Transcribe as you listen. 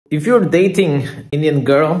If you're dating Indian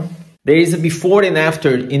girl, there is a before and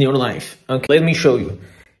after in your life. Okay, let me show you.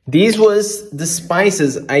 This was the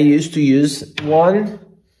spices I used to use.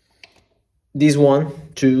 This one,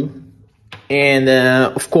 two, and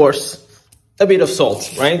of course, a bit of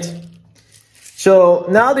salt, right? So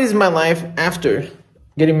now this is my life after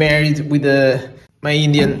getting married with my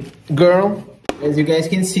Indian girl. As you guys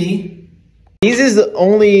can see, this is the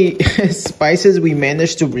only spices we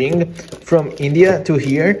managed to bring from India to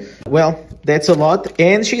here. Well, that's a lot.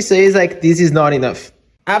 And she says like this is not enough.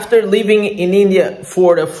 After living in India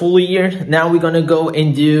for a full year, now we're gonna go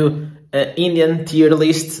and do an Indian tier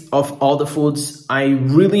list of all the foods I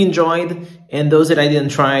really enjoyed and those that I didn't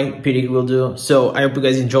try, Perikri will do. So I hope you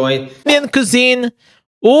guys enjoyed. Indian cuisine,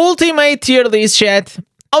 ultimate tier list, chat.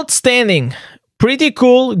 Outstanding. Pretty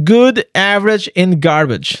cool, good, average, and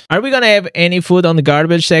garbage. Are we gonna have any food on the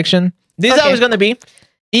garbage section? This is how it's gonna be.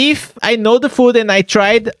 If I know the food and I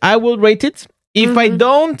tried, I will rate it. If I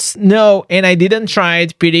don't know and I didn't try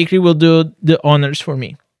it, Perikri will do the honors for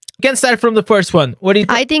me. You can start from the first one. What do you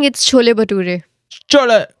think? I think it's chole bhature.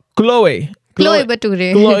 Chole Bhature.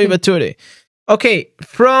 Chole bhature. Okay,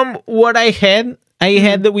 from what I had,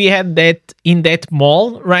 we had that in that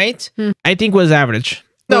mall, right? I think was average.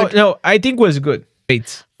 No, I think was good.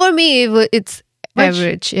 Wait. For me, it's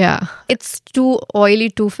average. Yeah, it's too oily,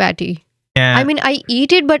 too fatty. Yeah. I mean, I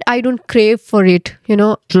eat it, but I don't crave for it. You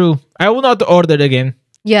know. True. I will not order it again.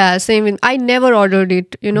 Yeah, same. I never ordered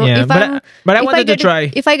it. You know. Yeah, but I wanted to try.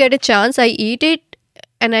 If I get a chance, I eat it,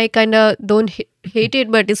 and I kind of don't hate it,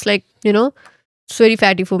 but it's like, you know, it's very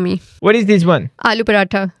fatty for me. What is this one? Aloo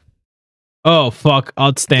paratha. Oh fuck!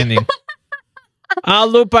 Outstanding.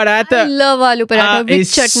 Aloo paratha. I love aloo paratha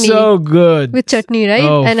with chutney. So good. With chutney, right?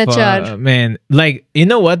 Oh, and achar. Man, like, you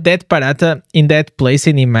know what? That paratha in that place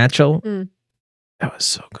in Himachal, that was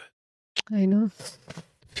so good. I know.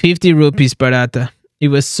 50 rupees paratha. It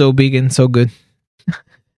was so big and so good.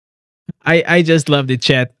 I just loved it,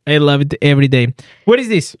 chat. I love it every day. What is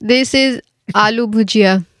this? This is aloo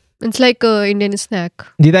bhujia. It's like a Indian snack.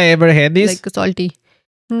 Did I ever had this? Like salty.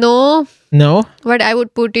 No. No? But I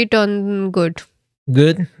would put it on good.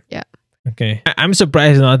 Good? Yeah. Okay. I'm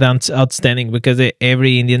surprised it's not outstanding because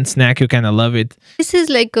every Indian snack, you kind of love it. This is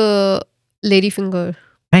like a lady finger.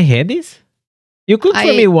 I had this? You cooked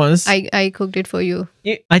for me once. I cooked it for you.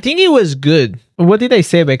 I think it was good. What did I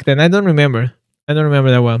say back then? I don't remember. I don't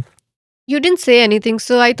remember that well. You didn't say anything,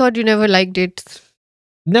 so I thought you never liked it.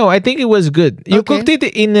 No, I think it was good. You cooked it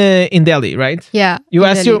in Delhi, right? Yeah. You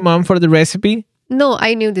asked your mom for the recipe? No,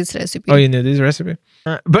 I knew this recipe. Oh, you knew this recipe?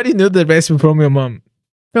 But you knew the recipe from your mom.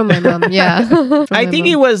 From my mom, yeah. I think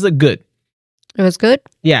it was good. It was good?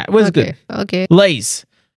 Yeah, it was good. Okay. Lay's.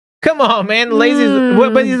 Come on, man. Lay's is...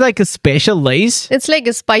 But it's like a special Lay's? It's like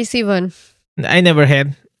a spicy one. I never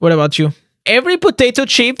had. What about you? Every potato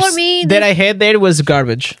chips for me, that I had there was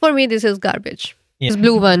garbage. For me, this is garbage. Yeah. This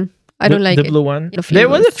blue one. I don't like it. The blue one? There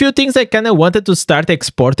was a few things I kind of wanted to start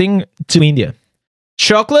exporting to India.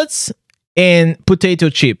 Chocolates and potato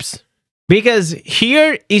chips. Because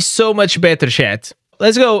here is so much better, chat.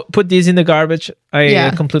 Let's go put this in the garbage.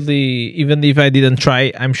 I completely, even if I didn't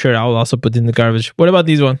try, I'm sure I'll also put it in the garbage. What about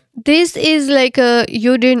this one? This is like a,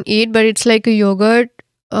 you didn't eat, but it's like a yogurt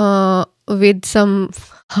with some,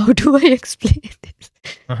 how do I explain this?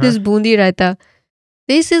 This bundi raita.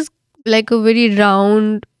 This is like a very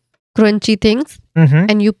round, crunchy things.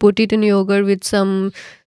 And you put it in yogurt with some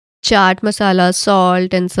chaat masala,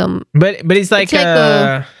 salt, and some... But it's like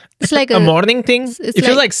it's like a morning thing. It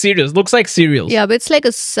feels like cereals. Looks like cereals. Yeah, but it's like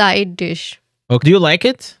a side dish. Okay. Do you like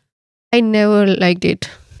it? I never liked it.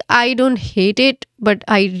 I don't hate it, but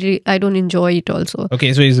I don't enjoy it also.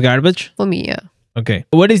 Okay, so it's garbage? For me, yeah. Okay.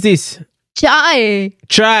 What is this? Chai.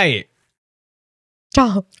 Chai.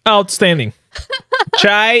 Ciao. Outstanding.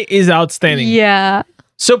 Chai is outstanding. Yeah.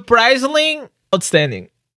 Surprisingly outstanding.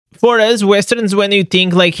 For us Westerns, when you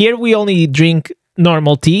think like here, we only drink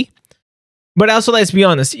normal tea. But also, let's be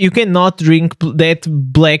honest, you cannot drink that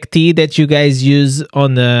black tea that you guys use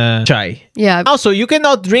on the chai. Yeah. Also, you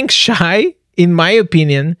cannot drink chai, in my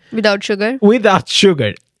opinion, without sugar. Without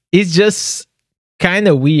sugar. It's just kind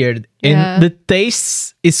of weird. And the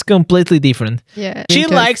taste is completely different. Yeah. She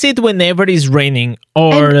likes it whenever it's raining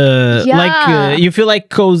or like you feel like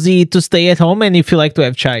cozy to stay at home and you feel like to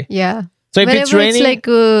have chai. Yeah. So if it's raining... it's like,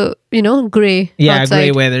 you know, grey Yeah, outside.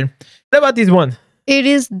 grey weather. What about this one? It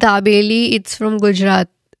is dabeli. It's from Gujarat.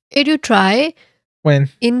 Did you try? When?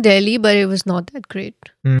 In Delhi, but it was not that great.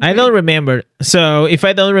 I don't remember. So if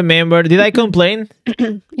I don't remember, did I complain?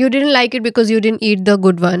 You didn't like it because you didn't eat the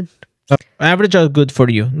good one. Average or good for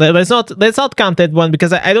you. Let's not count that one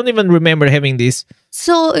because I don't even remember having this.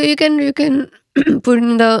 So you can put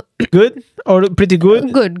in the Good or pretty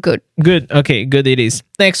good? good. Good. Okay, good it is.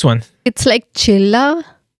 Next one. It's like chilla.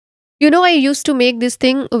 You know, I used to make this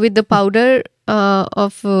thing with the powder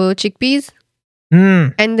of chickpeas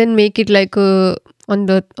and then make it like on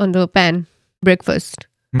the pan breakfast.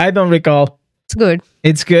 I don't recall. It's good.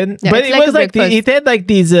 It's good, Yeah, but it's it like was a like breakfast. it had like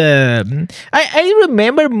these. I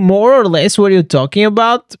remember more or less what you're talking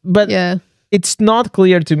about, but Yeah. it's not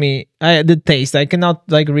clear to me. The taste I cannot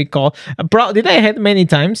like recall. Did I had many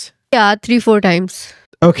times? Yeah, 3-4 times.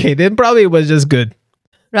 Okay, then probably it was just good.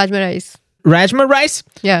 Rajma rice. Rajma rice,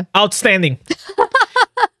 Yeah. outstanding,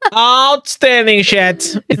 outstanding,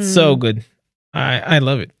 chat. It's so good. I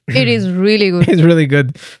love it. It is really good. It's really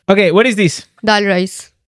good. Okay, what is this? Dal rice.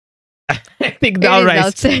 I think It dal is rice.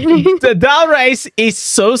 outstanding. The dal rice is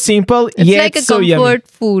so simple It's yet like a so comfort yummy.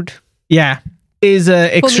 food. Yeah, is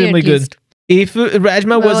extremely at good. least. If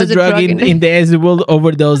Rajma was a drug in Indez, will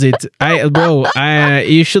overdose it.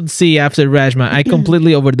 You should see after Rajma. I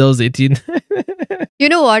completely overdose it. You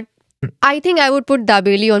know what? I think I would put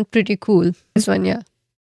dabeli on pretty cool. This one, yeah.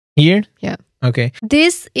 Here? Yeah. Okay.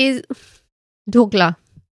 This is dhokla.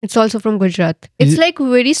 It's also from Gujarat. Is It's it- like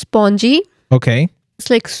very spongy. Okay. It's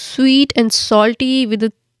like sweet and salty with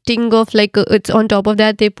a ting of like it's on top of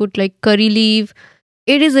that they put like curry leaf.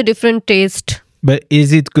 It is a different taste. But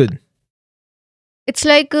is it good? It's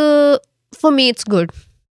like for me it's good.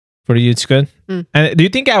 For you, it's good? Mm. And do you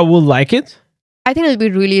think I will like it? I think it'll be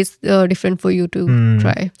really different for you to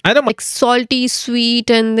try. I don't mind. Like salty, sweet,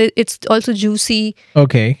 and it's also juicy.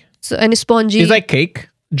 Okay. So, and spongy. It's like cake?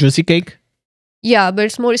 Juicy cake? Yeah, but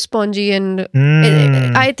it's more spongy and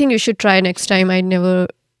I think you should try next time. I never.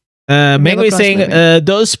 Mango is crossed saying my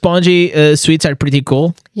those spongy sweets are pretty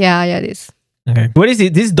cool. Yeah, this. Okay. What is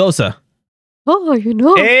it? This is dosa. Oh, you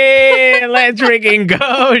know. Hey, let's freaking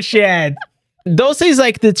go, shit. Dosa is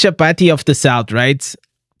like the chapati of the South, right?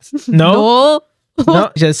 No?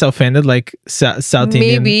 No, just offended like South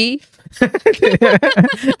Indian. Maybe.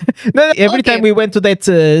 No, every time we went to that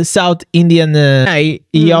South Indian guy,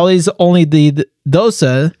 he always only did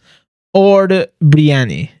dosa or the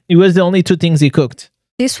biryani. It was the only two things he cooked.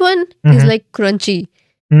 This one is like crunchy.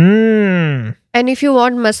 Mm. And if you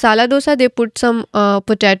want masala dosa, they put some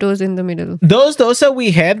potatoes in the middle. Those dosa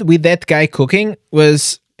we had with that guy cooking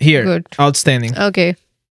was here. Good. Outstanding. Okay.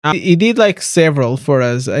 He did like several for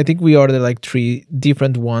us. I think we ordered like 3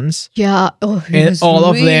 different ones. Yeah. Oh, it And was all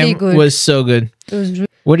of really them good. was so good. It was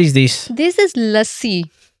What is this? This is lassi.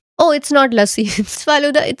 Oh, it's not lassi. It's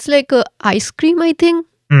faluda. It's like a ice cream, I think.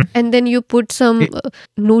 And then you put some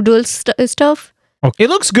noodles stuff. Okay. It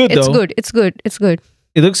looks good It's though. good. It's good. It's good.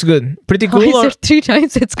 It looks good. Pretty cool. I said 3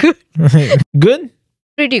 times. It's good. Good?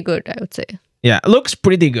 Pretty good, I would say. Yeah, looks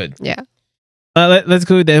pretty good. Yeah. Let's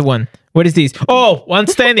go with that one. What is this? Oh,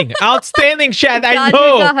 outstanding. Outstanding, chat. I Gajra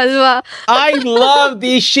know. ka halwa. I love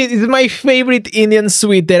this shit. It's my favorite Indian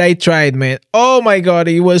sweet that I tried, man. Oh my god,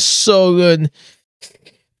 it was so good.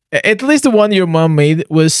 At least the one your mom made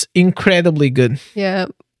was incredibly good. Yeah.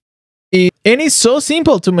 And it's so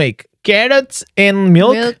simple to make. Carrots and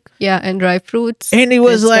milk. Yeah, and dry fruits. And it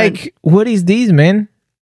was It's like, what is this, man?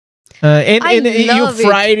 And you love it.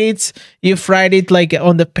 fried it. You fried it like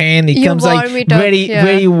on the pan. It You comes like warm it up, very, yeah.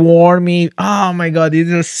 very warmy. Oh my god, it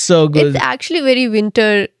is so good. It's actually very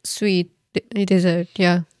winter sweet dessert.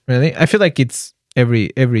 Yeah. Really? I feel like it's every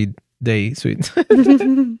day sweet. Okay,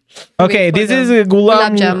 Wait for this the is a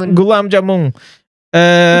gulab jamun. gulam jamun.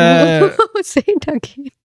 Say it again.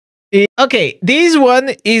 Okay, this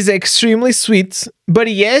one is extremely sweet, but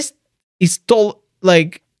yes, it's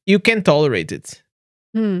like you can tolerate it.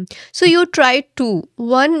 So you tried 2.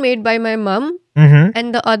 One made by my mom, Mm-hmm.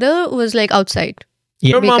 and the other was like outside.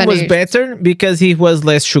 Your mom was Bikaner. better because he was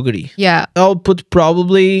less sugary. Yeah. I'll put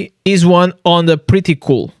probably this one on the pretty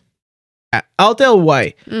cool. I'll tell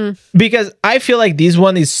why. Because I feel like this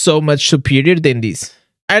one is so much superior than this.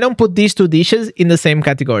 I don't put these 2 dishes in the same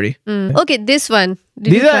category. Okay, this one.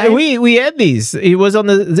 Did These you are, try? we had these. It was on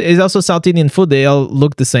the. It's also South Indian food. They all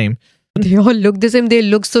look the same. They all look the same. They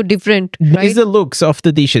look so different, These right? are the looks of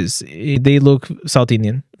the dishes. They look South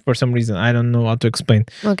Indian for some reason. I don't know how to explain.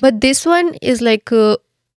 Okay. But this one is like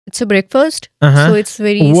it's a breakfast, Uh-huh. so it's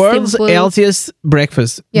very World's simple. healthiest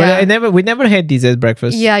breakfast. Yeah. But we never had these as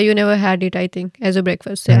breakfast. Yeah, you never had it, I think, as a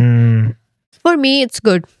breakfast. Yeah. For me, it's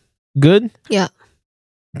good. Good. Yeah.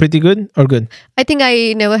 Pretty good or good? I think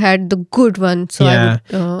I never had the good one, so Yeah.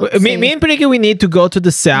 I would Me say and Perikri, we need to go to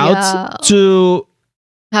the south Yeah. to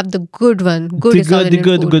have the good one. Good is South Indian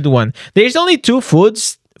food. good one. There's only 2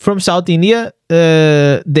 foods from South India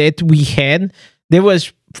that we had, that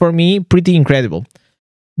was for me pretty incredible.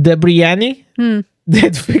 The biryani,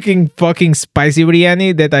 that fucking spicy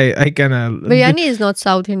biryani that I kind of. Biryani is not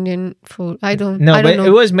South Indian food. I don't but know. it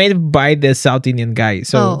was made by the South Indian guy.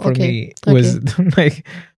 So for me, it was like,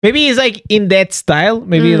 maybe it's like in that style.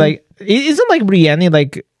 Maybe like, it isn't like biryani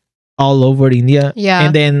like all over India. Yeah.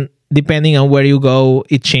 And then depending on where you go,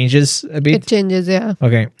 it changes a bit. It changes, yeah.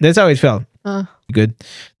 Okay, that's how it felt. Good.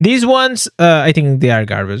 These ones, I think they are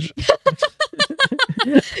garbage.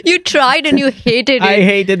 You tried and you hated it. I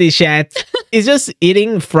hated the shit. It's just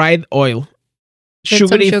eating fried oil.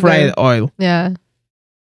 Sugary sugar. fried oil. Yeah.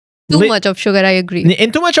 Too much of sugar, I agree.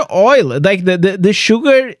 And too much oil. Like the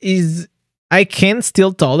sugar is, I can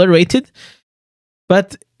still tolerate it,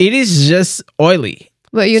 but it is just oily.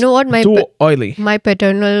 But you know what? Too oily. My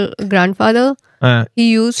paternal grandfather,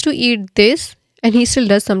 he used to eat this, and he still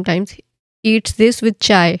does sometimes. He eats this with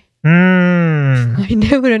chai. I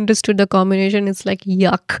never understood the combination. It's like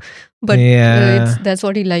yuck. But that's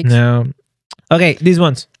what he likes. No. Okay, these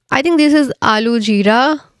ones. I think this is aloo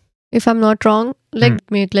jeera, if I'm not wrong.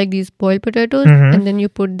 Like make like these boiled potatoes, and then you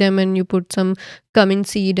put them and you put some cumin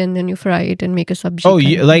seed, and then you fry it and make a sabji. Oh,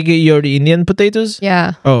 like your Indian potatoes?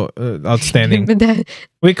 Yeah. Oh, outstanding.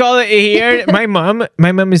 We call it here. My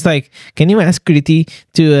mom is like, can you ask Kriti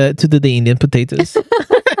to do the Indian potatoes?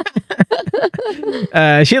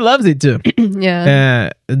 She loves it too. Yeah.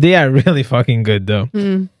 They are really fucking good though.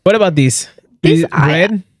 What about these? This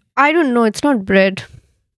bread? I don't know. It's not bread.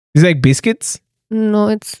 It's like biscuits? No,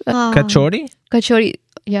 it's kachori? Kachori,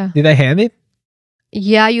 yeah. Did I have it?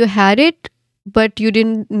 Yeah, you had it, but you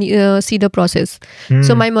didn't see the process.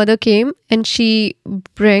 So my mother came and she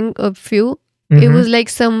brought a few. It was like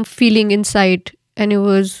some filling inside, and it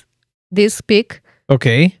was this big.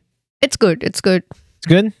 Okay. It's good. It's good. It's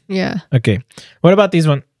good? Yeah. Okay. What about this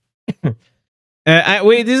one?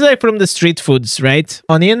 Wait, this is like from the street foods, right?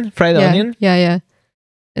 Fried onion? Yeah.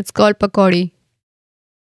 It's called pakodi.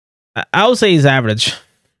 I'll say it's average.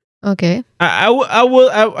 Okay. I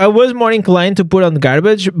was more inclined to put on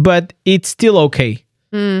garbage, but it's still okay.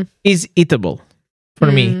 It's eatable for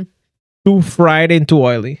me. Too fried and too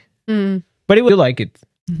oily. But you like it.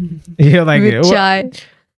 You like With it. Chai.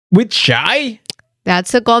 With chai?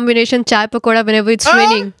 That's a combination. Chai pakoda whenever it's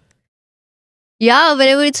raining. Yeah,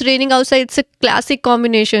 whenever it's raining outside, it's a classic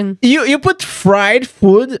combination. You put fried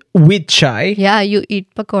food with chai? Yeah, you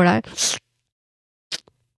eat pakoda.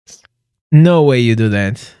 No way you do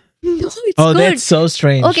that. No, it's good. That's so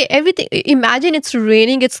strange. Okay, everything. Imagine it's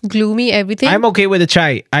raining, it's gloomy, everything. I'm okay with the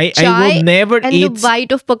chai. I will never and eat. And the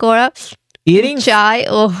bite of pakoda. Eating chai,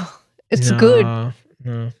 it's good.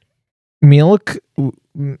 No. Milk,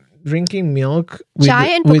 drinking milk. Chai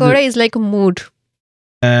and pakoda is like a mood.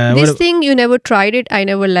 This thing, you never tried it. I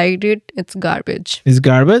never liked it. It's garbage. It's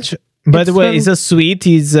garbage? By the way, it's a sweet.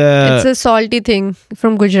 It's a salty thing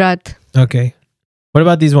from Gujarat. Okay. What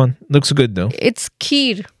about this one? Looks good though. It's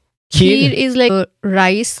kheer. Kheer is like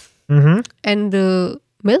rice and the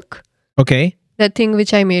milk. Okay. That thing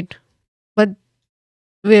which I made. But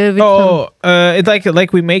it's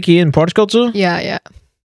like we make it in Portugal too? Yeah.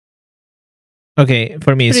 Okay,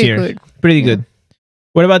 for me it's Pretty here. Good. Pretty good.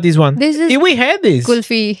 What about this one? This is we had this.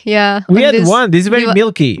 Kulfi, yeah. We had one. This is very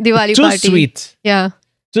milky. Diwali Too party. Sweet. Yeah.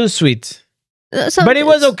 Too sweet. But it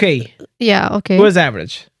was okay. Yeah, okay. It was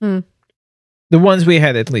average. The ones we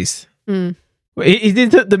had, at least. Is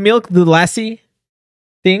it the milk, the lassi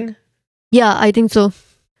thing? Yeah, I think so.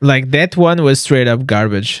 Like that one was straight up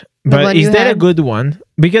garbage. But is that a good one?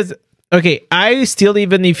 Because, okay, I still,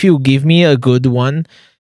 even if you give me a good one,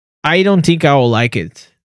 I don't think I will like it.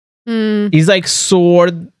 It's like sour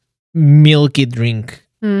milky drink.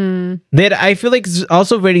 That I feel like is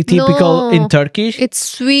also very typical in Turkish. It's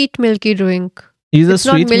sweet milky drink. It's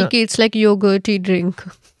not milky, it's like yogurty drink.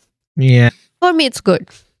 Yeah. For me, it's good.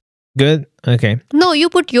 Good? Okay. No, you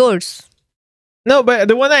put yours. No, but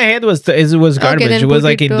the one I had was garbage. Okay, it was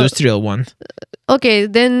like industrial one. Okay,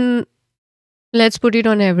 then let's put it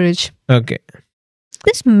on average. Okay.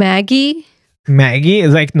 This Maggi. Maggi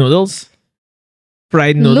is like noodles?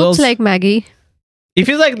 Fried noodles? Looks like Maggi. If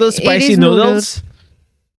you like those spicy noodles,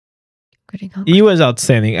 it was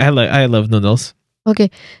outstanding. I love noodles. Okay.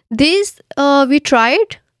 This we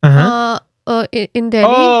tried in Delhi.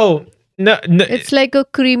 Oh, no. It's like a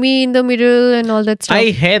creamy in the middle and all that stuff.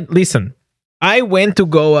 Listen, I went to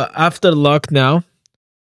Goa after lockdown,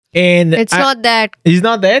 and it's not that. It's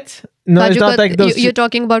not that? No, it's not like those. You're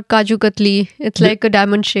talking about Kaju Katli. It's like a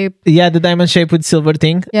diamond shape. Yeah, the diamond shape with silver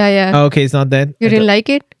thing. Yeah. Oh, okay, it's not that. You didn't like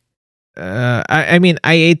it? I mean,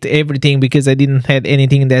 I ate everything because I didn't have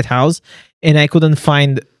anything in that house, and I couldn't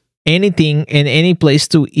find anything in any place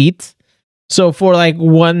to eat. So for like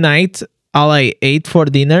one night, all I ate for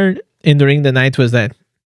dinner and during the night was that.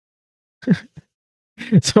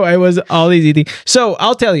 So I was always eating. So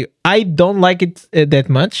I'll tell you, I don't like it that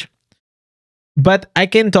much, but I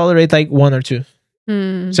can tolerate like one or two.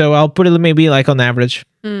 So I'll put it maybe like on average.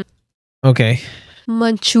 Okay.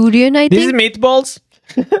 Manchurian, I This is think. meatballs.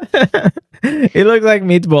 It looks like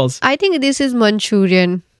meatballs. I think this is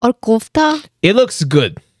Manchurian or kofta. It looks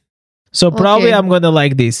good. So probably Okay. I'm gonna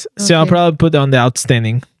like this. So I'll Okay. probably put it on the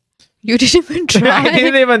outstanding. You didn't even try. I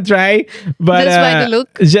didn't even try, but Just by the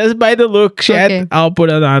look? Just by the look, chat, Okay. I'll put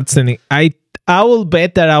it on outstanding. I will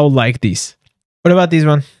bet that I will like this. What about this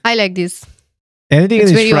one? I like this. Anything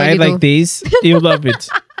It's that very is fried oily like though. this, you love it.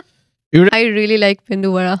 I really like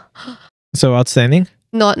mendu vada. So outstanding.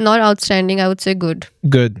 Not outstanding. I would say good.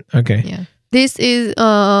 Good. Okay. Yeah. This is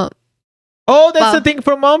Oh, that's the thing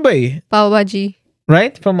from Mumbai, pav bhaji.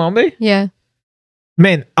 right? From Mumbai. Yeah.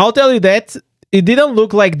 Man, I'll tell you that it didn't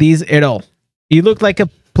look like this at all. It looked like a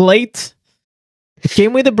plate. It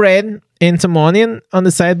came with the bread and some onion on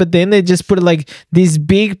the side, but then they just put like this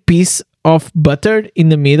big piece of butter in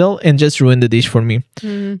the middle and just ruined the dish for me.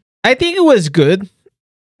 I think it was good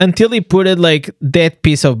until he put it like that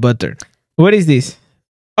piece of butter. What is this?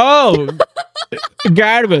 Oh,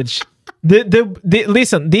 garbage.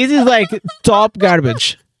 Listen, this is like top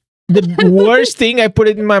garbage. The worst thing I put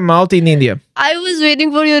it in my mouth in India. I was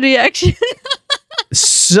waiting for your reaction.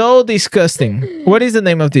 So disgusting. What is the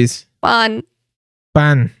name of this? Pan.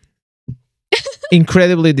 Pan.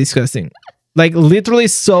 Incredibly disgusting. Like literally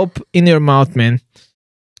soap in your mouth, man.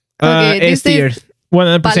 Okay, S this tier. is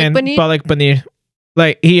 100% palak paneer? palak paneer.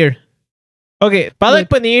 Like here. Okay, palak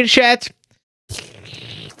paneer chat.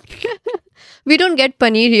 We don't get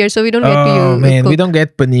paneer here, so we don't get to Oh use. man, we don't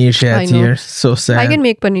get paneer chat I know. here. So sad. I can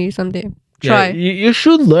make paneer someday. Yeah, Try. you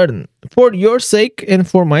should learn for your sake and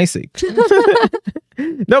for my sake.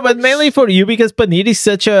 No, but mainly for you because paneer is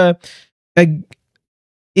such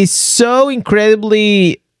is so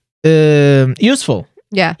incredibly useful.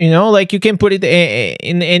 Yeah. You know, like you can put it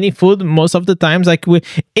in any food most of the times. Like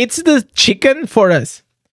it's the chicken for us.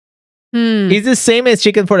 It's the same as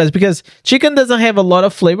chicken for us because chicken doesn't have a lot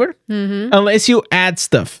of flavor unless you add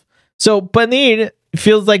stuff. So paneer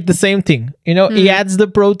feels like the same thing. You know, he adds the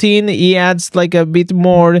protein, he adds like a bit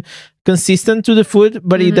more consistent to the food,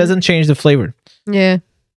 but it doesn't change the flavor. Yeah.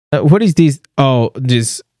 What is this? Oh,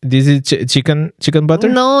 this is chicken butter?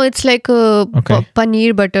 No, it's like a Okay.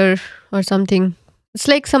 paneer butter or something. It's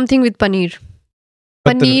like something with paneer.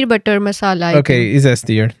 Butter. Paneer butter masala. I Okay, think. is S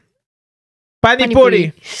tier. Pani Pani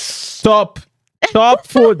puri. Top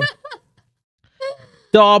food.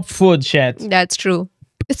 Top food, chat. That's true.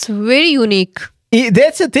 It's very unique.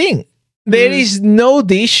 That's the thing. There is no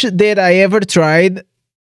dish that I ever tried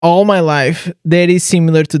all my life that is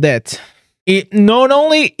similar to that. It not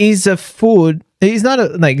only is a food, it's not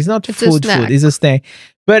it's not It's a food, snack. it's a snack,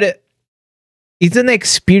 but it's an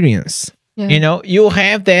experience. Yeah. You know, you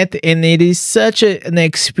have that, and it is such an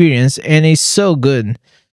experience, and it's so good.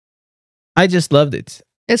 I just loved it.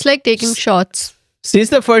 It's like taking shots. Since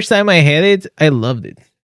the first time I had it, I loved it.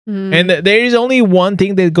 And there is only one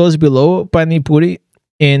thing that goes below pani puri,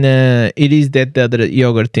 and it is that the other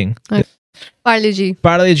yogurt thing. Parle-G.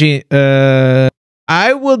 Parle-G.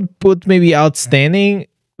 I would put maybe outstanding,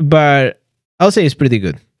 but I'll say it's pretty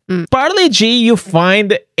good. Parle-G you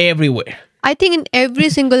find everywhere. I think in every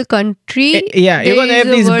single country. Yeah, you're there gonna is have a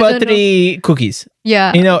these version buttery cookies.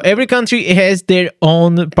 Yeah. You know, every country has their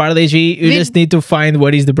own Parle-G. You just need to find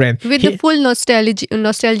what is the brand. With the full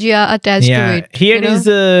nostalgia attached to it. Here you know?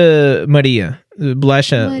 is Maria.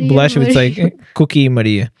 Blasha, it's like cookie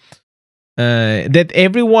Maria. That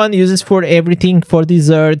everyone uses for everything, for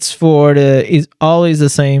desserts, for is always the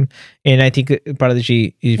same. And I think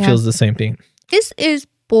Parle-G feels the same thing. This is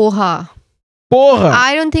poha. Porra!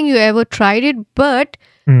 I don't think you ever tried it, but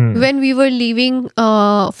when we were leaving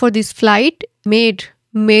for this flight, made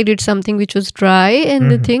it something which was dry and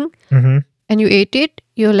the thing, and you ate it,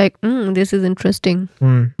 you're like, this is interesting.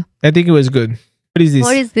 I think it was good. What is this?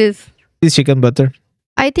 What is this? This chicken butter.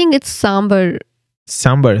 I think it's sambar.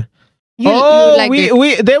 Sambar. You liked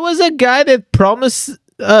it. There was a guy that promised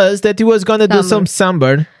us that he was gonna do some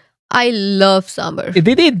sambar. I love sambar.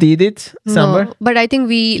 Did it? Sambar? No, but I think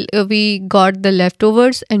we got the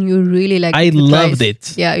leftovers and you really liked it. I loved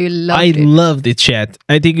it. Yeah, you loved it. I loved it, chat.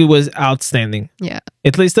 I think it was outstanding. Yeah.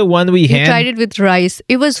 At least the one we You had. tried it with rice.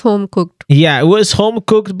 It was home cooked. Yeah, it was home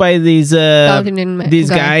cooked by this South Indian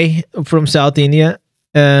guy from South India.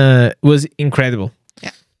 Was incredible.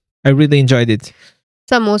 Yeah. I really enjoyed it.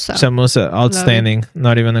 Samosa. Samosa, outstanding.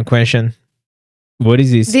 Not even a question. What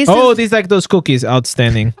is this? This Oh, is- these like those cookies.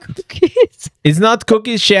 Outstanding. Cookies. It's not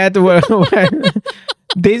cookies, chat.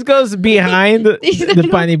 This goes behind These are the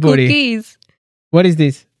not pani puri. cookies. What is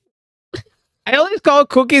this? I always call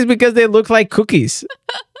cookies because they look like cookies.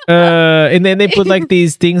 And then they put like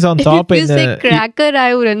these things on top. If you and say cracker,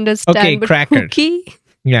 I would understand. Okay, but cracker. Cookie?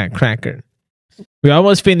 Yeah, cracker. We're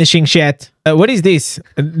almost finishing, chat. What is this?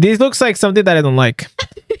 This looks like something that I don't like.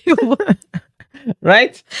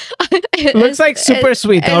 Right? Looks like super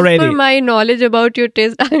sweet already. As per my knowledge about your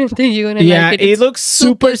taste, I don't think you're gonna like it. Yeah, it looks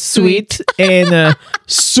super sweet and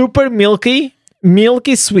super milky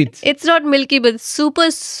sweet. It's not milky, but super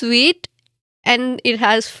sweet, and it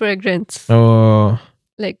has fragrance. Oh,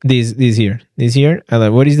 Like this here. I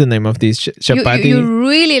like. What is the name of this chapati? you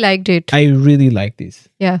really liked it. I really like this.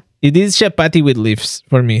 Yeah. It is chapati with leaves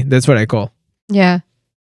for me. That's what I call. Yeah.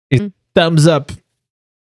 Thumbs up.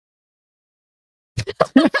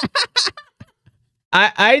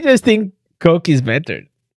 I just think Coke is better.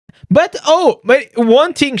 But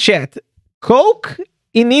one thing, chat. Coke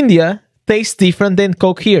in India tastes different than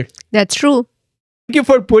Coke here. That's true. Thank you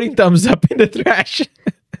for putting thumbs up in the trash.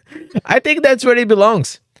 I think that's where it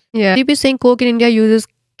belongs. Yeah. You'd be saying Coke in India uses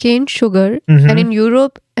cane sugar, Mhm. and in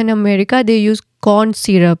Europe and America they use corn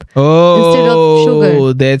syrup. Oh, Instead of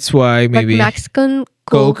sugar. That's why maybe. But Mexican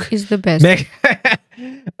Coke Coke. is the best.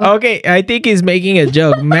 Okay, I think he's making a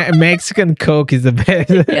joke. Mexican Coke is the best.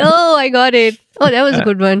 Oh, I got it. Oh, that was a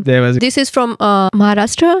good one. There was This is from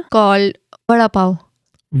Maharashtra called Vada Pav.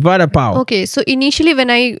 vada pav. Okay, so initially when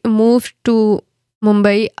I moved to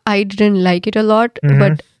Mumbai, I didn't like it a lot, Mhm.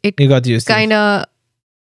 but it You got used to it. kind of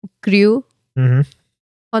grew Mhm,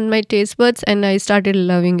 on my taste buds and I started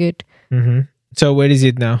loving it. mhm. So where is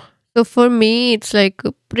it now? So for me, it's like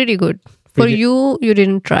pretty good. For Pretty- you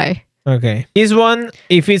didn't try. Okay. This one,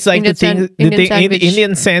 if it's like Indian sandwich.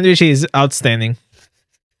 Indian sandwich is outstanding.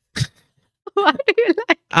 Why do you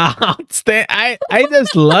like? Outstanding. I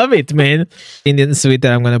just love it, man. Indian sweet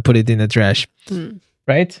that I'm gonna put it in the trash.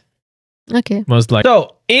 Right? Okay. Most likely.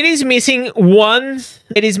 So it is missing one.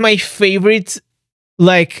 It is my favorite,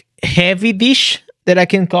 like heavy dish that I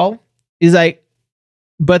can call. Is like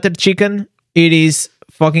buttered chicken. It is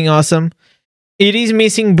fucking awesome. It is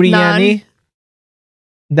missing biryani.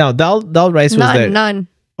 No, dal rice was there. Naan.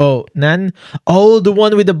 Oh, naan. Oh, the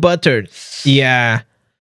one with the butter. Yeah.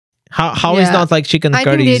 How is Yeah. not like chicken I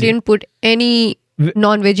curry? think they didn't put any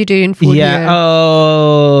non-vegetarian food Yeah. here.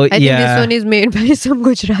 Oh, I think yeah. this one is made by some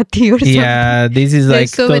Gujarati or something. Yeah, this is like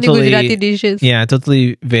There's so many totally. Gujarati dishes. Yeah,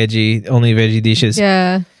 totally veggie, only veggie dishes.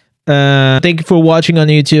 Yeah. Thank you for watching on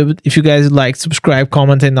YouTube. If you guys like, subscribe,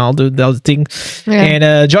 comment, and all the thing. Yeah.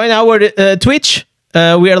 And join our Twitch.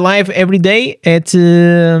 We are live every day at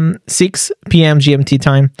 6 p.m. GMT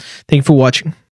time. Thank you for watching.